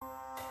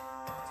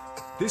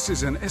This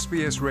is an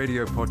SBS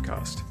radio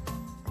podcast.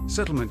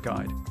 Settlement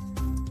Guide.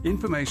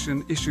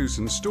 Information, issues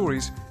and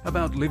stories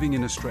about living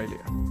in Australia.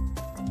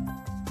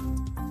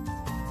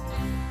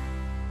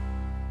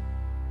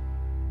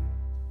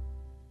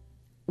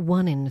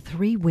 One in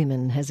 3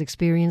 women has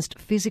experienced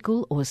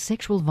physical or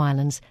sexual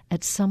violence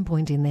at some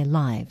point in their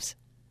lives.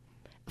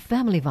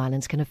 Family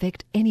violence can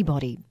affect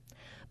anybody,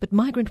 but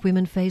migrant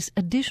women face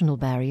additional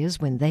barriers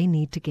when they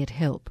need to get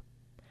help.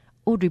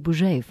 Audrey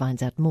Bouget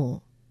finds out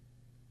more.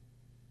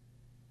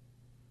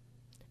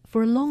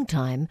 For a long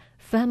time,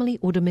 family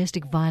or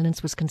domestic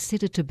violence was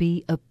considered to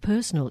be a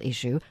personal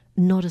issue,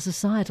 not a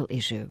societal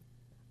issue.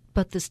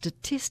 But the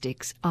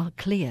statistics are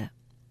clear.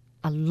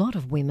 A lot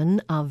of women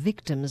are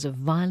victims of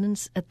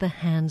violence at the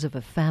hands of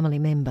a family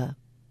member.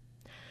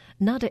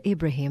 Nada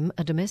Ibrahim,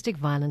 a domestic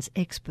violence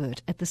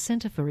expert at the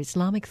Centre for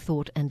Islamic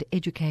Thought and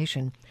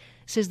Education,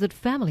 says that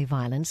family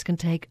violence can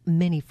take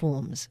many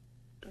forms.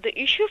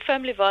 The issue of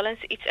family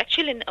violence, it's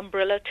actually an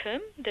umbrella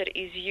term that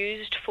is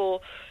used for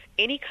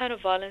any kind of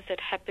violence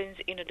that happens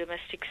in a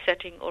domestic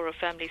setting or a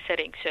family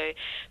setting. So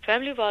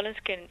family violence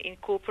can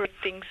incorporate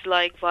things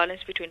like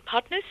violence between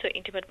partners, so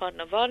intimate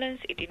partner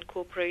violence. It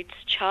incorporates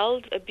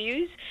child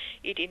abuse.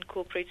 It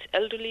incorporates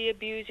elderly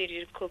abuse. It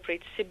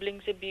incorporates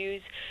siblings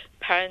abuse,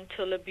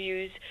 parental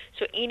abuse.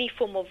 So any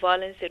form of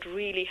violence that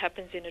really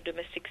happens in a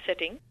domestic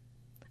setting.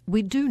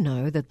 We do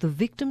know that the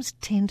victims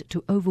tend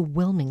to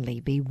overwhelmingly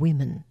be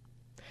women.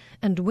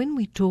 And when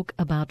we talk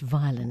about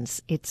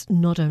violence, it's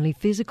not only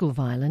physical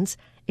violence,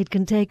 it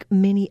can take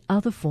many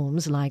other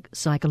forms like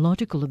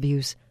psychological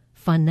abuse,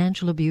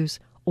 financial abuse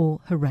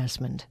or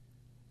harassment.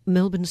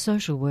 Melbourne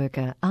social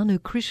worker Anu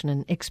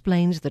Krishnan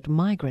explains that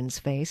migrants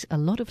face a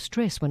lot of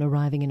stress when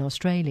arriving in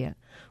Australia,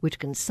 which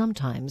can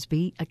sometimes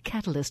be a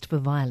catalyst for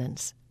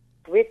violence.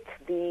 With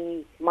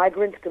the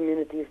migrant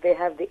communities, they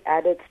have the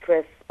added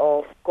stress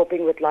of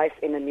coping with life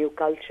in a new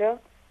culture,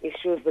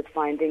 issues with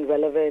finding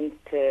relevant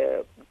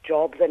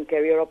jobs and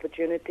career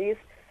opportunities,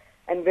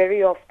 and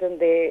very often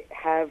they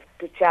have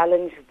to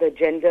challenge the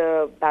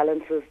gender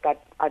balances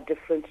that are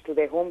different to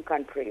their home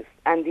countries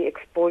and the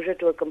exposure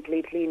to a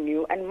completely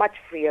new and much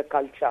freer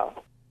culture.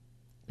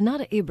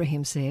 Nada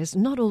Ibrahim says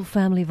not all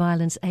family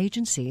violence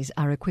agencies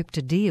are equipped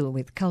to deal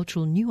with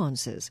cultural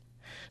nuances,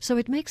 so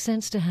it makes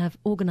sense to have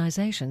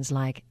organisations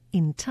like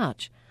In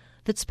Touch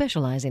that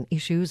specialise in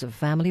issues of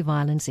family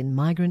violence in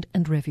migrant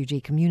and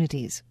refugee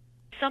communities.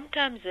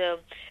 Sometimes a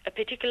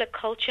particular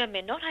culture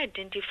may not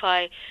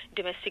identify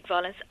domestic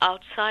violence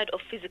outside of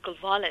physical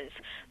violence.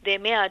 They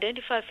may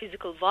identify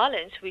physical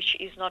violence which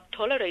is not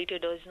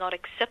tolerated or is not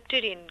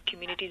accepted in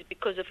communities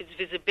because of its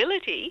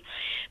visibility,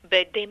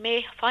 but they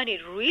may find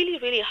it really,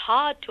 really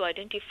hard to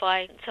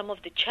identify some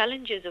of the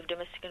challenges of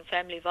domestic and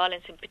family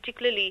violence, and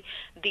particularly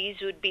these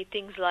would be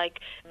things like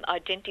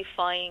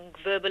identifying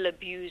verbal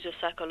abuse or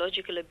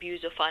psychological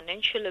abuse or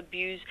financial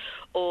abuse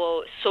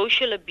or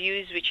social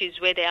abuse, which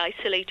is where they're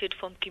isolated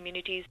from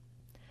communities.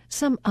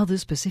 Some other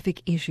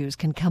specific issues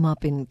can come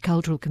up in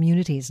cultural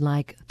communities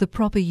like the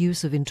proper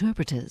use of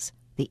interpreters,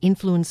 the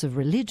influence of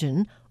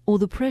religion, or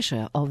the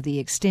pressure of the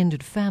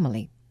extended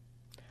family.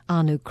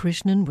 Anu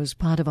Krishnan was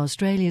part of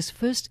Australia's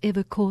first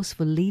ever course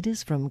for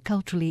leaders from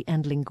culturally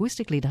and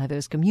linguistically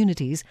diverse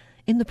communities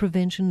in the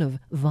prevention of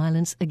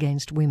violence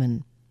against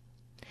women.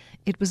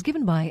 It was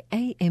given by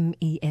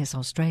AMES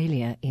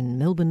Australia in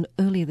Melbourne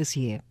earlier this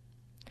year.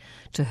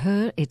 To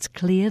her, it's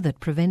clear that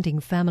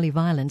preventing family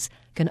violence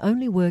can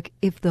only work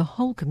if the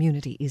whole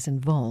community is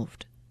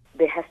involved.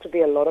 There has to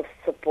be a lot of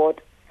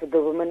support so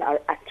the women are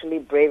actually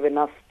brave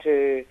enough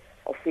to,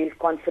 or feel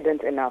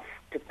confident enough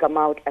to come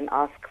out and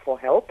ask for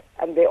help.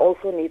 And there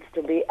also needs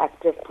to be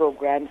active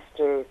programs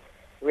to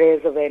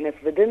raise awareness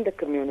within the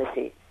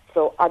community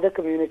so other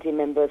community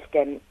members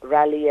can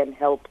rally and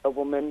help a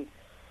woman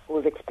who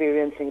is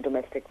experiencing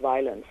domestic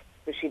violence,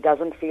 so she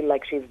doesn't feel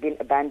like she's been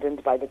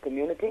abandoned by the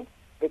community.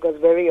 Because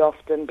very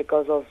often,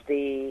 because of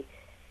the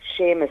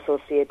shame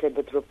associated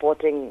with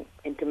reporting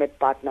intimate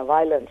partner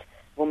violence,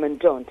 women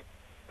don't.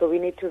 So we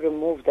need to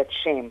remove that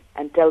shame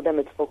and tell them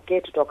it's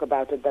okay to talk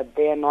about it, that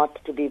they are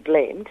not to be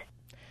blamed.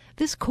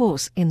 This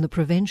course in the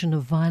prevention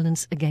of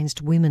violence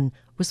against women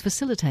was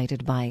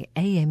facilitated by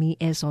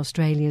AMES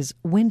Australia's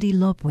Wendy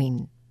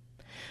Lopwin.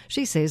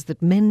 She says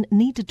that men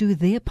need to do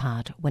their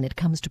part when it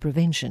comes to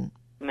prevention.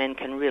 Men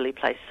can really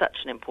play such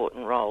an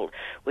important role,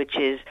 which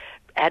is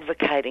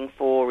advocating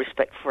for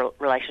respectful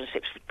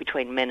relationships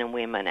between men and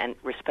women and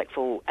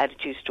respectful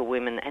attitudes to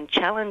women, and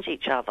challenge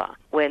each other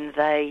when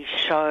they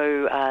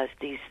show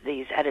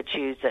these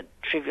attitudes that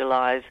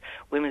trivialise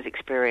women's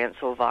experience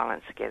or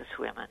violence against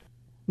women.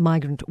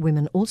 Migrant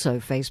women also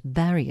face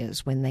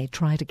barriers when they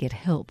try to get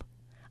help.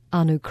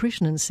 Anu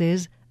Krishnan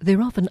says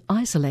they're often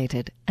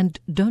isolated and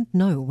don't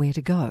know where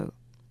to go.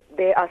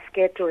 They are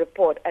scared to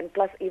report, and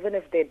plus even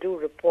if they do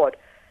report,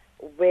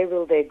 where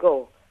will they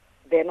go?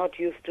 They're not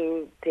used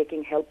to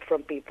taking help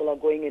from people or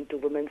going into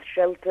women's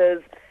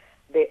shelters.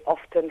 They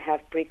often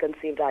have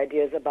preconceived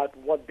ideas about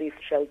what these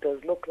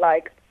shelters look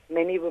like.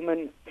 Many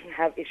women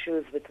have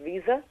issues with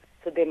visa,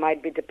 so they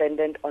might be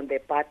dependent on their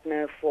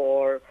partner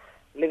for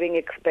living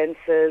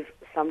expenses.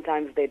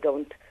 Sometimes they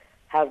don't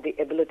have the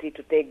ability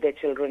to take their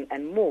children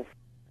and move.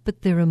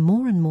 But there are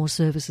more and more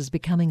services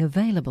becoming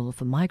available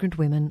for migrant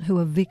women who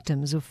are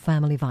victims of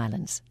family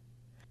violence.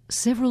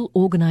 Several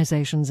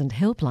organisations and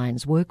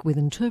helplines work with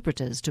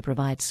interpreters to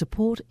provide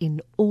support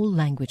in all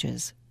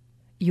languages.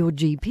 Your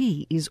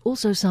GP is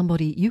also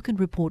somebody you can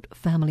report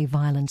family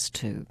violence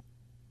to.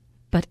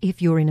 But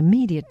if you're in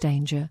immediate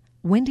danger,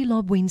 Wendy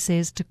Lobween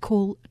says to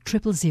call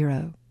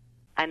 000.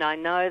 And I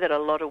know that a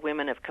lot of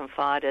women have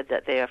confided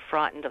that they are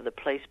frightened of the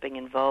police being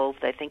involved.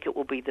 They think it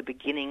will be the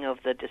beginning of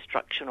the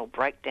destruction or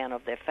breakdown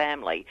of their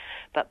family.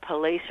 But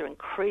police are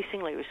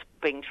increasingly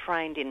being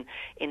trained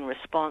in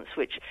response,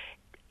 which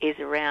is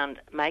around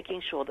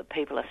making sure that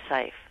people are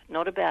safe,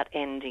 not about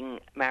ending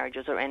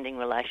marriages or ending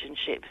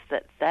relationships,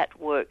 that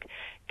work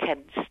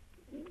can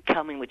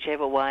come in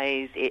whichever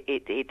ways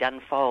it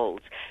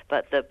unfolds.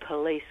 But the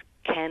police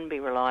can be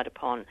relied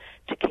upon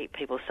to keep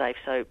people safe,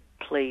 so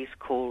please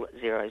call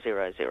 000.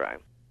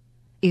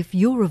 If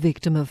you're a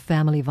victim of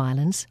family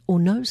violence or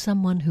know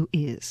someone who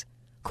is,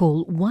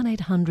 call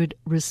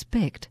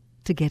 1-800-RESPECT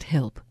to get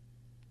help.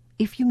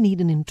 If you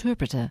need an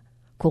interpreter,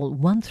 call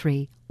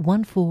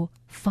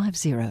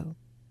 131450.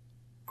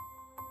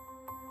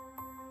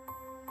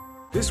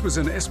 This was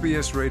an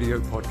SBS radio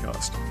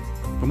podcast.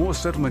 For more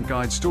Settlement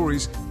Guide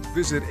stories,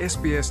 visit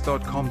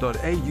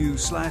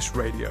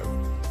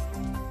sbs.com.au/radio.